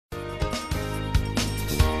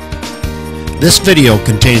This video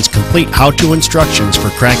contains complete how-to instructions for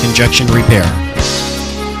crack injection repair.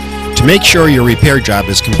 To make sure your repair job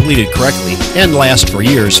is completed correctly and lasts for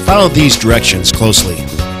years, follow these directions closely.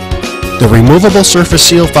 The Removable Surface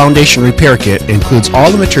Seal Foundation Repair Kit includes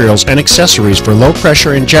all the materials and accessories for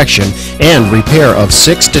low-pressure injection and repair of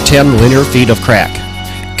 6 to 10 linear feet of crack.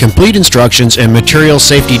 Complete instructions and material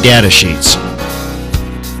safety data sheets.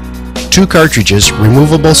 2 cartridges,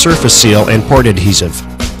 removable surface seal and port adhesive.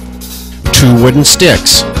 2 wooden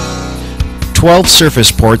sticks. 12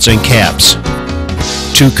 surface ports and caps.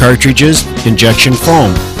 2 cartridges, injection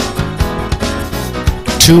foam.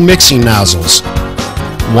 2 mixing nozzles.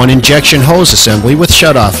 1 injection hose assembly with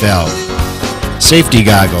shutoff valve. Safety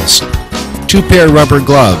goggles. 2 pair rubber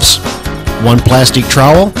gloves. 1 plastic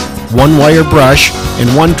trowel, 1 wire brush,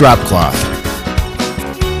 and 1 drop cloth.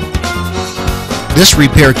 This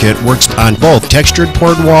repair kit works on both textured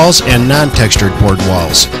poured walls and non-textured poured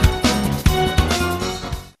walls.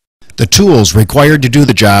 The tools required to do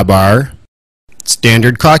the job are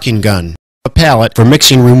standard caulking gun, a pallet for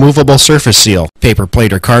mixing removable surface seal, paper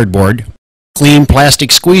plate or cardboard, clean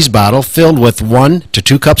plastic squeeze bottle filled with 1 to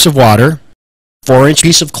 2 cups of water, 4-inch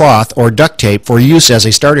piece of cloth or duct tape for use as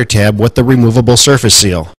a starter tab with the removable surface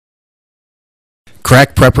seal.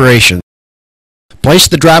 Crack preparation. Place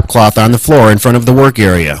the drop cloth on the floor in front of the work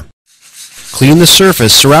area. Clean the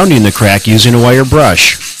surface surrounding the crack using a wire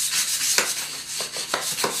brush.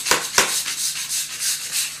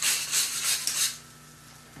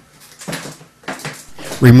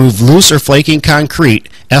 Remove loose or flaking concrete,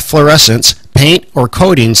 efflorescents, paint, or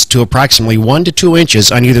coatings to approximately 1 to 2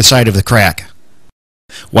 inches on either side of the crack.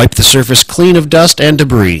 Wipe the surface clean of dust and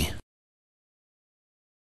debris.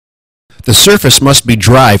 The surface must be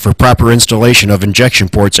dry for proper installation of injection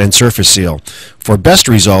ports and surface seal. For best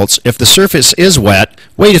results, if the surface is wet,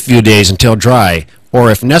 wait a few days until dry,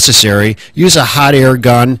 or if necessary, use a hot air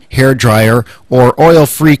gun, hair dryer, or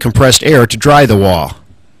oil-free compressed air to dry the wall.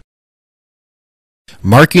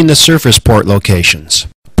 Marking the surface port locations.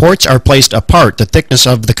 Ports are placed apart the thickness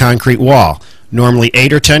of the concrete wall, normally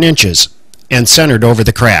 8 or 10 inches, and centered over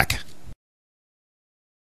the crack.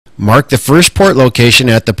 Mark the first port location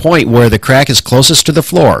at the point where the crack is closest to the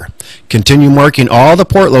floor. Continue marking all the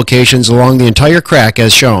port locations along the entire crack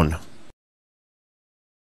as shown.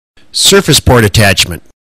 Surface port attachment.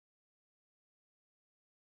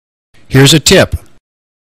 Here's a tip.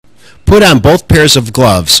 Put on both pairs of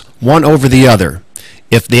gloves, one over the other.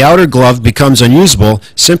 If the outer glove becomes unusable,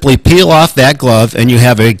 simply peel off that glove and you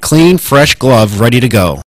have a clean, fresh glove ready to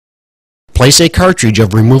go. Place a cartridge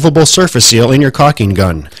of removable surface seal in your caulking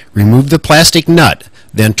gun. Remove the plastic nut,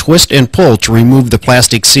 then twist and pull to remove the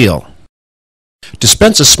plastic seal.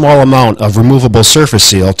 Dispense a small amount of removable surface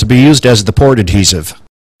seal to be used as the port adhesive.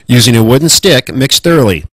 Using a wooden stick, mix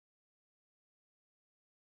thoroughly.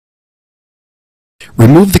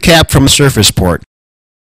 Remove the cap from a surface port.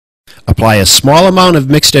 Apply a small amount of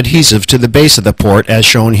mixed adhesive to the base of the port as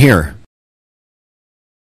shown here.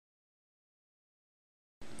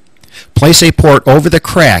 Place a port over the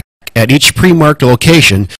crack at each pre-marked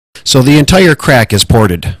location so the entire crack is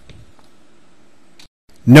ported.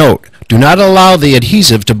 Note, do not allow the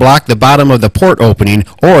adhesive to block the bottom of the port opening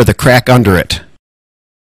or the crack under it.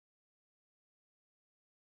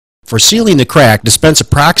 For sealing the crack, dispense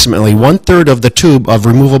approximately 1/3 of the tube of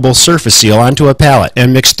removable surface seal onto a pallet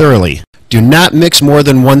and mix thoroughly. Do not mix more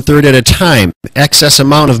than 1/3 at a time. Excess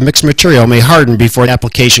amount of mixed material may harden before the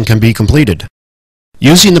application can be completed.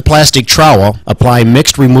 Using the plastic trowel, apply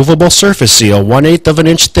mixed removable surface seal 1/8 of an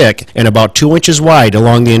inch thick and about 2 inches wide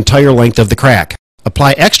along the entire length of the crack.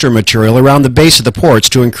 Apply extra material around the base of the ports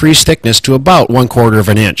to increase thickness to about 1/4 of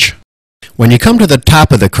an inch. When you come to the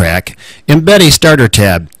top of the crack, embed a starter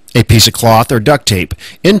tab, a piece of cloth or duct tape,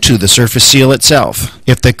 into the surface seal itself.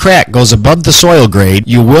 If the crack goes above the soil grade,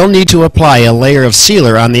 you will need to apply a layer of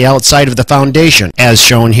sealer on the outside of the foundation, as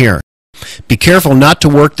shown here. Be careful not to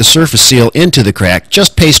work the surface seal into the crack,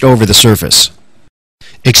 just paste over the surface.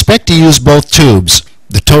 Expect to use both tubes,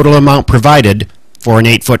 the total amount provided, for an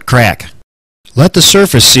 8-foot crack. Let the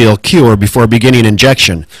surface seal cure before beginning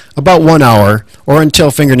injection, about 1 hour or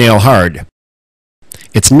until fingernail hard.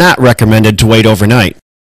 It's not recommended to wait overnight.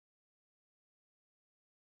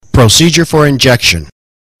 Procedure for injection.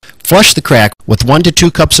 Flush the crack with 1 to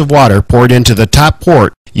 2 cups of water poured into the top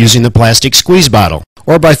port using the plastic squeeze bottle,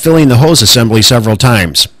 or by filling the hose assembly several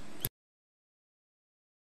times.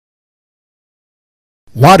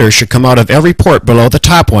 Water should come out of every port below the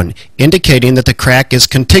top one, indicating that the crack is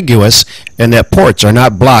contiguous and that ports are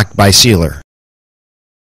not blocked by sealer.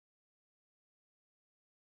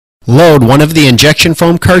 Load one of the injection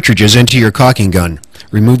foam cartridges into your caulking gun.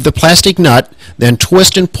 Remove the plastic nut, then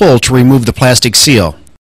twist and pull to remove the plastic seal.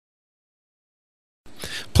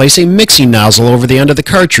 Place a mixing nozzle over the end of the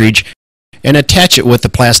cartridge and attach it with the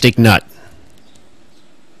plastic nut.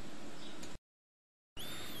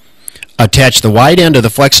 Attach the wide end of the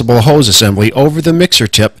flexible hose assembly over the mixer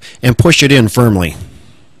tip and push it in firmly.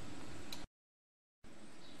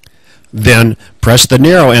 Then press the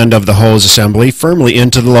narrow end of the hose assembly firmly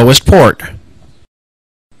into the lowest port.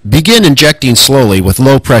 Begin injecting slowly with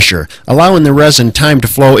low pressure, allowing the resin time to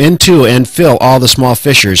flow into and fill all the small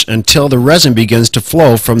fissures until the resin begins to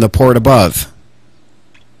flow from the port above.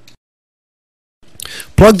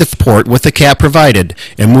 Plug the port with the cap provided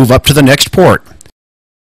and move up to the next port.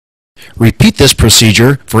 Repeat this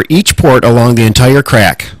procedure for each port along the entire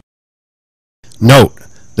crack. Note: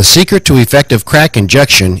 the secret to effective crack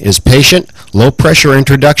injection is patient, low-pressure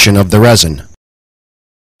introduction of the resin.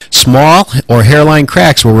 Small or hairline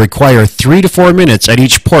cracks will require 3 to 4 minutes at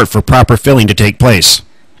each port for proper filling to take place.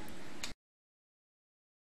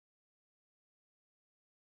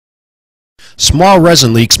 Small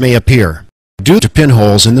resin leaks may appear due to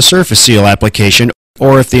pinholes in the surface seal application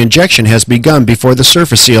or if the injection has begun before the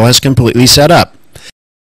surface seal has completely set up.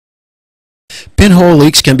 Pinhole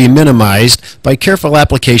leaks can be minimized by careful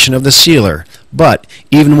application of the sealer, but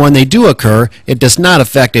even when they do occur, it does not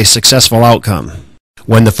affect a successful outcome.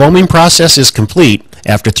 When the foaming process is complete,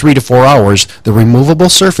 after 3 to 4 hours, the removable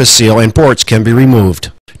surface seal and ports can be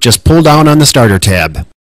removed. Just pull down on the starter tab.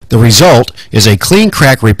 The result is a clean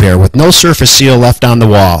crack repair with no surface seal left on the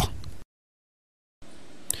wall.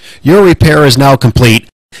 Your repair is now complete,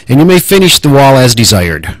 and you may finish the wall as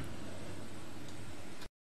desired.